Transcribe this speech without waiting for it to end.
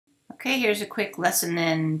Okay, here's a quick lesson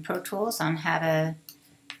in Pro Tools on how to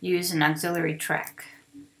use an auxiliary track.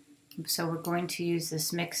 So we're going to use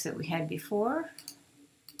this mix that we had before,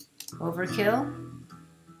 Overkill.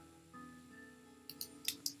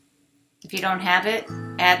 If you don't have it,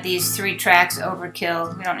 add these 3 tracks,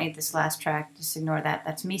 Overkill. We don't need this last track, just ignore that.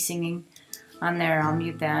 That's me singing on there, I'll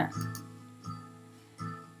mute that.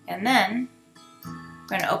 And then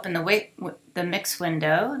we're going to open the mix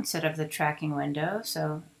window instead of the tracking window.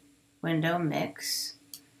 So window mix,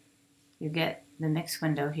 you get the mix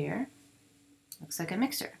window here. Looks like a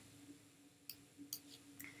mixer.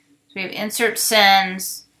 So we have insert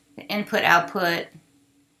sends, the input output,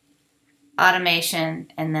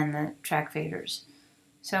 automation, and then the track faders.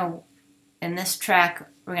 So in this track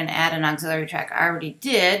we're going to add an auxiliary track. I already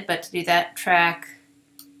did, but to do that, track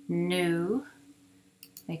new,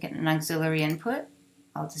 make it an auxiliary input.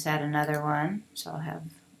 I'll just add another one, so I'll have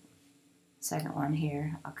the second one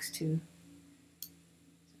here, aux2. So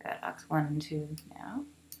got aux1 and 2 now.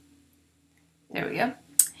 There we go.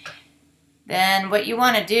 Then what you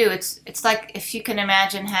want to do, it's like if you can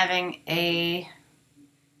imagine having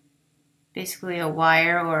basically a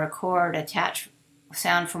wire or a cord attach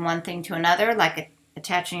sound from one thing to another, like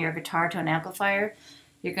attaching your guitar to an amplifier.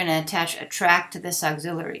 You're going to attach a track to this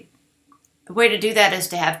auxiliary. The way to do that is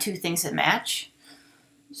to have 2 things that match.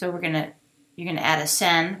 So you're going to add a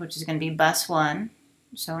send, which is going to be bus 1.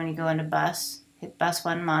 So when you go into bus, hit bus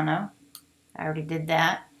 1 mono. I already did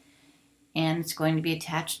that. And it's going to be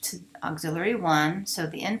attached to auxiliary 1. So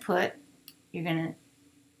the input, you're going to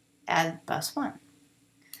add bus 1.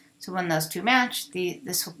 So when those 2 match, the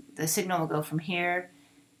signal will go from here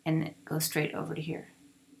and it goes straight over to here.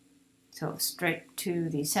 So straight to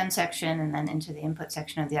the send section and then into the input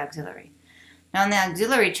section of the auxiliary. Now on the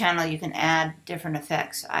auxiliary channel you can add different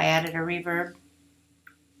effects. I added a reverb,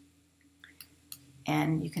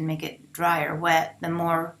 and you can make it dry or wet. The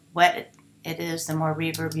more wet it is, the more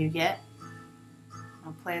reverb you get.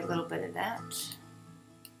 I'll play a little bit of that.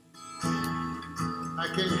 I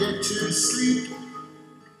can get to sleep.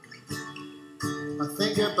 I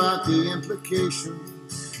think about the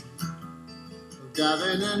implications of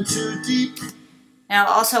diving in too deep. Now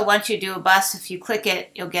also, once you do a bus, if you click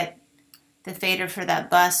it, you'll get the fader for that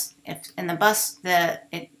bus. In the bus,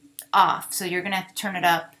 it's off, so you're going to have to turn it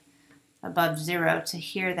up above 0 to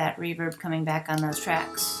hear that reverb coming back on those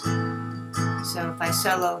tracks. So if I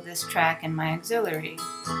solo this track in my auxiliary,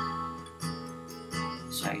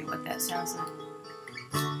 I'll show you what that sounds like.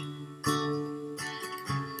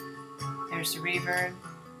 There's the reverb.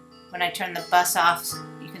 When I turn the bus off,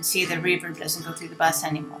 you can see the reverb doesn't go through the bus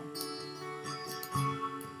anymore.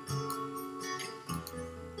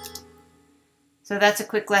 So that's a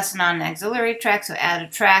quick lesson on auxiliary track. So add a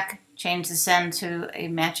track, change the send to a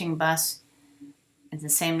matching bus. It's the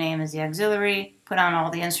same name as the auxiliary. Put on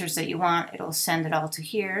all the inserts that you want. It'll send it all to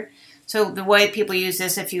here. So the way people use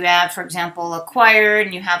this, if you add, for example, a choir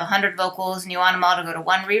and you have 100 vocals and you want them all to go to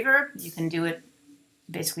 1 reverb, you can do it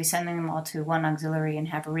basically sending them all to 1 auxiliary and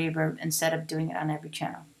have a reverb instead of doing it on every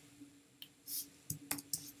channel.